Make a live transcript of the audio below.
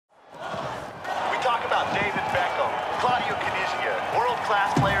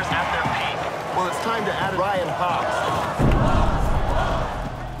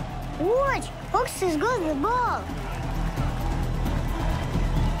Hawks has got the ball.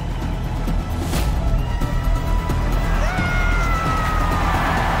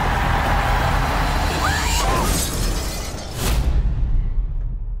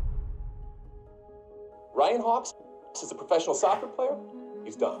 Ryan Hawks is a professional soccer player.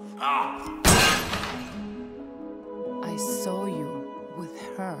 He's done. I saw you with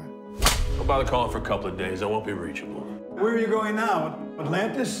her. Don't bother calling for a couple of days. I won't be reachable. Where are you going now?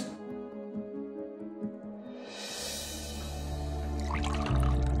 Atlantis?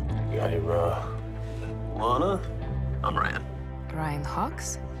 You're, Lana? I'm Ryan. Ryan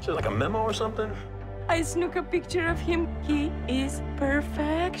Hawks? Is it like a memo or something? I snook a picture of him. He is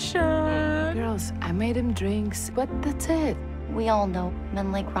perfection. Girls, I made him drinks, but that's it. We all know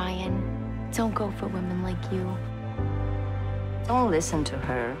men like Ryan don't go for women like you. Don't listen to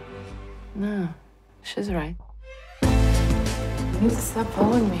her. No, she's right. You need to stop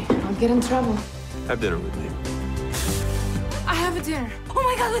following me. I'll get in trouble. Have dinner with me. I have a dinner. Oh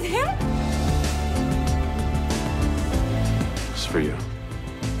my God, with him? It's for you.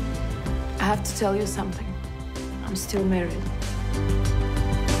 I have to tell you something. I'm still married.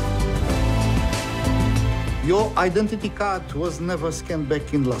 Your identity card was never scanned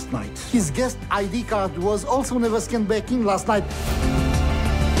back in last night. His guest ID card was also never scanned back in last night.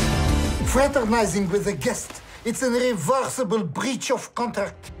 Fraternizing with a guest, it's an irreversible breach of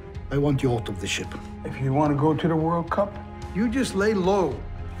contract. I want you out of the ship. If you want to go to the World Cup, you just lay low.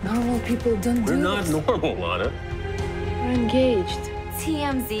 Normal people don't do We're not this. normal, Lana. We're engaged.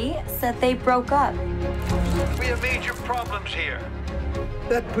 TMZ said they broke up. We have major problems here.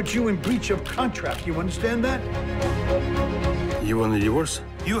 That puts you in breach of contract. You understand that? You want a divorce?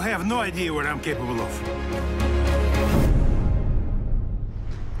 You have no idea what I'm capable of.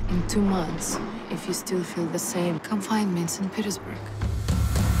 In 2 months, if you still feel the same, come find me in St. Petersburg.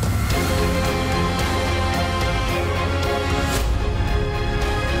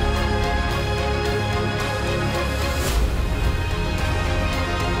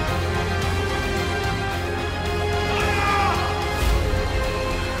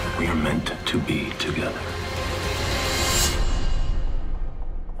 We are meant to be together.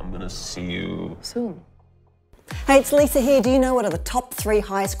 I'm gonna see you Soon. Hey, it's Lisa here. Do you know what are the top 3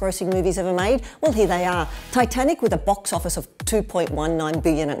 highest grossing movies ever made? Well, here they are. Titanic with a box office of $2.19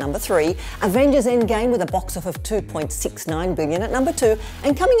 billion at number 3, Avengers Endgame with a box office of $2.69 billion at number 2,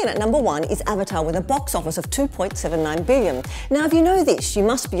 and coming in at number 1 is Avatar with a box office of $2.79 billion. Now, if you know this, you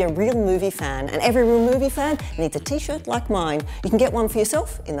must be a real movie fan, and every real movie fan needs a t-shirt like mine. You can get one for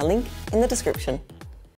yourself in the link in the description.